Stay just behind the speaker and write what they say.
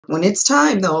When it's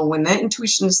time, though, when that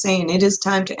intuition is saying it is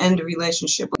time to end a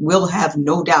relationship, we'll have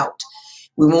no doubt.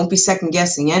 We won't be second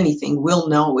guessing anything. We'll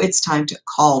know it's time to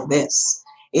call this.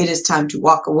 It is time to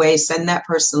walk away, send that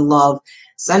person love,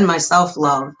 send myself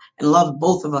love, and love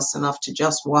both of us enough to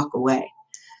just walk away.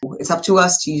 It's up to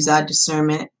us to use our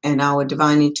discernment and our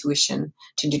divine intuition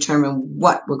to determine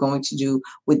what we're going to do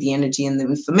with the energy and the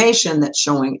information that's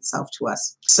showing itself to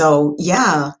us. So,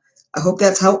 yeah, I hope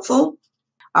that's helpful.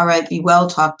 All right, be well.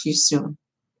 Talk to you soon.